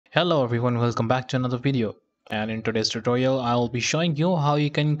Hello everyone, welcome back to another video. And in today's tutorial, I'll be showing you how you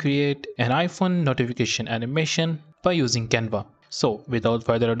can create an iPhone notification animation by using Canva. So without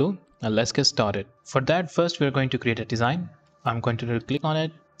further ado, let's get started. For that, first we're going to create a design. I'm going to click on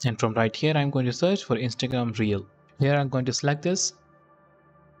it, and from right here, I'm going to search for Instagram Reel. Here I'm going to select this.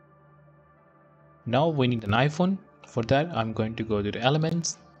 Now we need an iPhone. For that, I'm going to go to the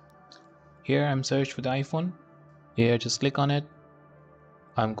elements. Here I'm search for the iPhone. Here just click on it.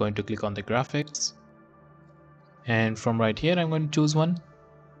 I'm going to click on the graphics. And from right here, I'm going to choose one.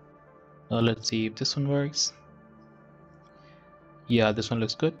 Let's see if this one works. Yeah, this one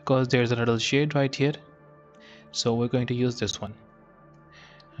looks good because there's a little shade right here. So we're going to use this one.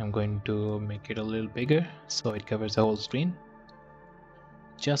 I'm going to make it a little bigger so it covers the whole screen.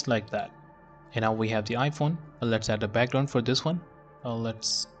 Just like that. And now we have the iPhone. Let's add a background for this one.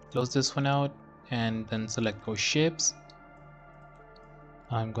 Let's close this one out and then select for shapes.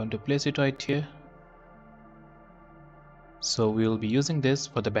 I'm going to place it right here. So we will be using this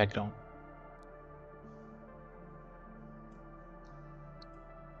for the background.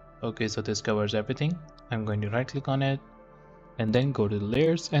 Okay, so this covers everything. I'm going to right click on it and then go to the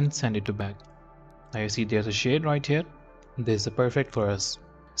layers and send it to back. Now you see there's a shade right here. This is perfect for us.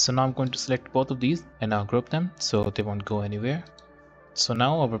 So now I'm going to select both of these and now group them so they won't go anywhere. So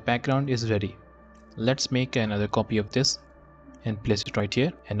now our background is ready. Let's make another copy of this and place it right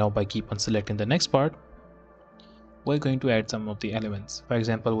here. And now by keep on selecting the next part, we're going to add some of the elements. For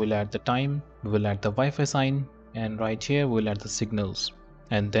example, we'll add the time, we'll add the Wi-Fi sign, and right here we'll add the signals.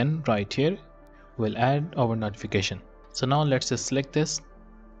 And then right here we'll add our notification. So now let's just select this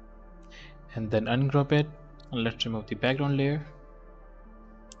and then ungroup it, and let's remove the background layer.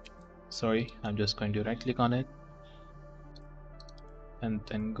 Sorry, I'm just going to right click on it and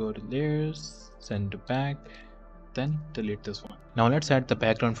then go to layers, send to back, then delete this one. Now let's add the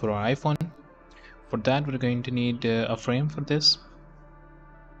background for our iPhone. For that we're going to need a frame for this.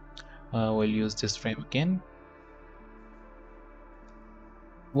 We'll use this frame again.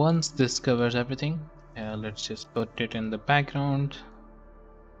 Once this covers everything, let's just put it in the background.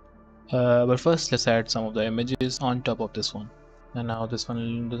 But first let's add some of the images on top of this one. And now this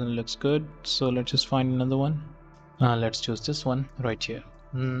one doesn't look good, so let's just find another one. Let's choose this one right here.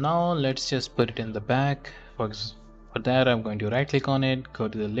 Now let's just put it in the back. For that I'm going to right click on it, go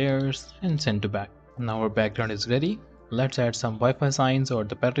to the layers and send to back. Now our background is ready. Let's add some Wi-Fi signs or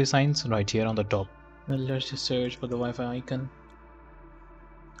the battery signs right here on the top. And let's just search for the Wi-Fi icon.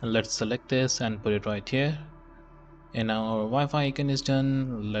 And let's select this and put it right here. And now our Wi-Fi icon is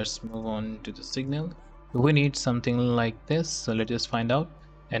done. Let's move on to the signal. We need something like this, so let's just find out.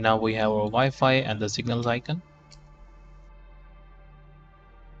 And now we have our Wi-Fi and the signals icon.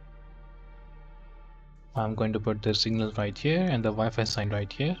 I'm going to put the signals right here and the Wi-Fi sign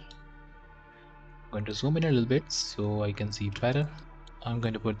right here. I'm going to zoom in a little bit so I can see better. I'm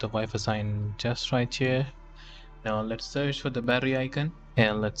going to put the Wi-Fi sign just right here. Now let's search for the battery icon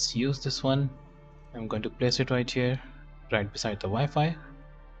and let's use this one. I'm going to place it right here, right beside the Wi-Fi.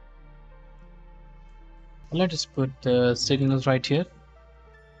 Let's just put the signals right here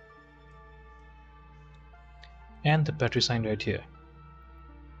and the battery sign right here.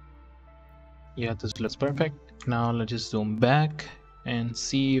 Yeah, this looks perfect. Now let's just zoom back and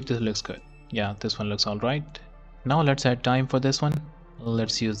see if this looks good. Yeah, this one looks all right. Now let's add time for this one.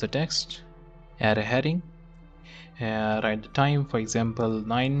 Let's use the text, add a heading, write the time, for example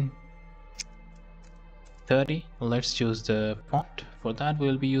 9:30. Let's choose the font. For that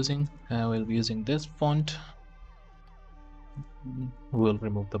we'll be using this font. We'll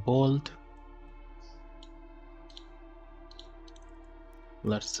remove the bold.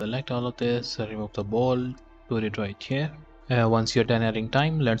 Let's select all of this, remove the bold, put it right here. Once you're done adding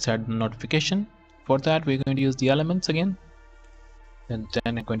time, let's add the notification. For that we're going to use the elements again, and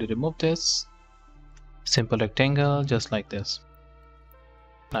then I'm going to remove this simple rectangle just like this.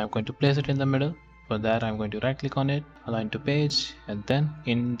 Now I'm going to place it in the middle. For that I'm going to right click on it, align to page, and then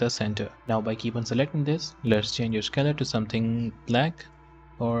in the center. Now by keep on selecting this, let's change your color to something black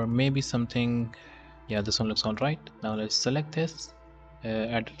or maybe something, yeah, this one looks all right. Now let's select this,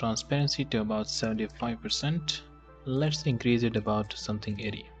 add the transparency to about 75%. Let's increase it about something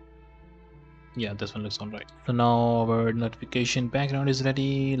 80. Yeah, this one looks all right. So now our notification background is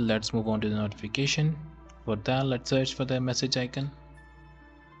ready. Let's move on to the notification. For that, let's search for the message icon.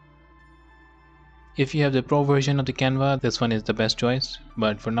 If you have the pro version of the Canva, this one is the best choice,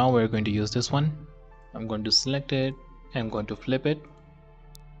 but for now we're going to use this one. I'm going to select it, I'm going to flip it,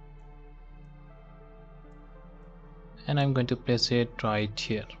 and I'm going to place it right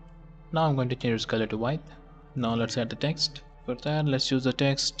here. Now I'm going to change its color to white. Now let's add the text. For that, let's use the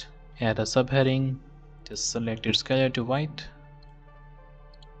text, add a subheading, just select its color to white.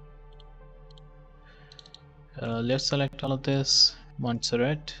 Let's select all of this,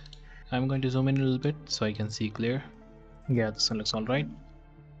 Montserrat. I'm going to zoom in a little bit so I can see clear. Yeah, this one looks alright.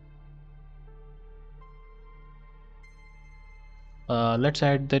 Let's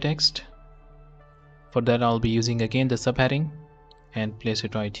add the text. For that, I'll be using again the subheading and place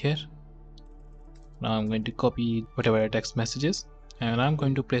it right here. Now I'm going to copy whatever text message is and I'm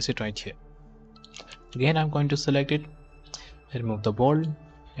going to place it right here. Again, I'm going to select it, remove the bold,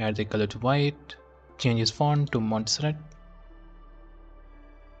 add the color to white, change its font to Montserrat,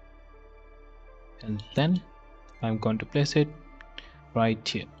 and then I'm going to place it right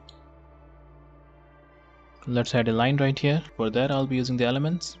here. Let's add a line right here. For that, I'll be using the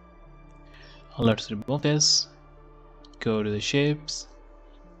elements. Let's remove this, go to the shapes,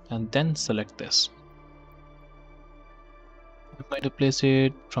 and then select this. I'm going to place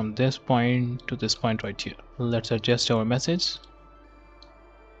it from this point to this point right here. Let's adjust our message.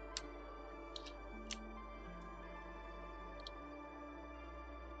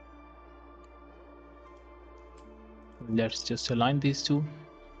 Let's just align these two.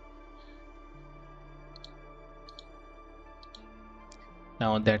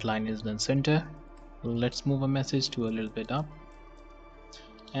 Now that line is in center. Let's move a message to a little bit up,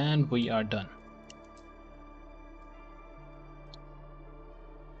 and we are done.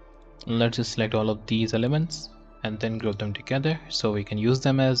 Let's just select all of these elements and then group them together so we can use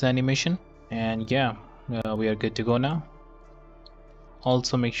them as animation. And yeah, we are good to go now.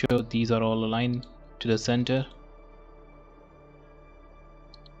 Also make sure these are all aligned to the center.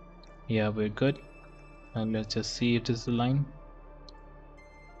 Yeah, we're good. And let's just see if this is aligned.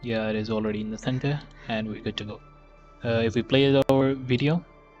 Yeah, it is already in the center and we're good to go. If we play our video,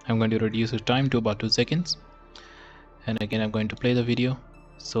 I'm going to reduce the time to about 2 seconds. And again, I'm going to play the video.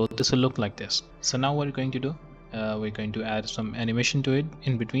 So this will look like this. So now what we're going to do, we're going to add some animation to it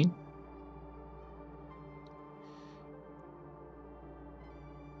in between.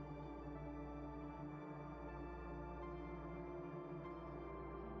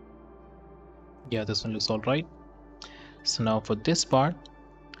 Yeah, this one looks alright. So now for this part,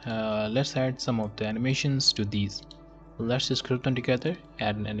 let's add some of the animations to these. Let's just group them together,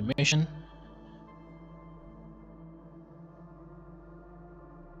 add an animation.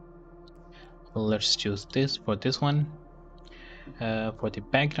 Let's choose this for this one. For the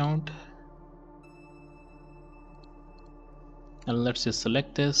background, and let's just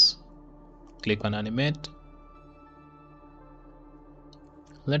select this, click on animate.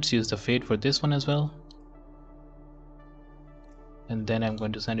 Let's use the fade for this one as well, and then I'm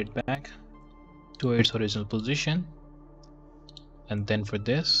going to send it back to its original position. And then for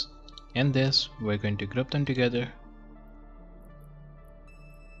this and this, we're going to group them together.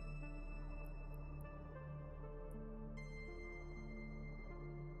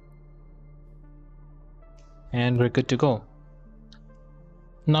 And we're good to go.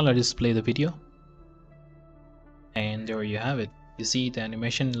 Now let's play the video. And there you have it. You see the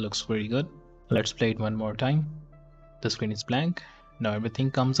animation looks very good. Let's play it one more time. The screen is blank. Now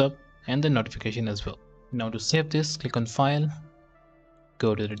everything comes up and the notification as well. Now to save this, click on File,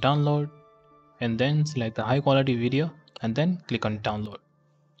 go to the download, and then select the high quality video and then click on download.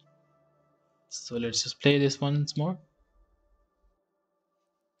 So let's just play this once more.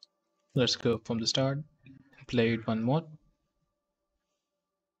 Let's go from the start, play it one more.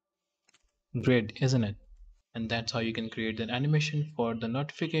 Great, isn't it? And that's how you can create that animation for the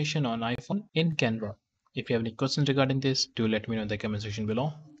notification on iPhone in Canva. If you have any questions regarding this, do let me know in the comment section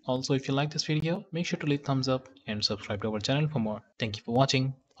below. Also, if you like this video, make sure to leave thumbs up and subscribe to our channel for more. Thank you for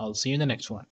watching. I'll see you in the next one.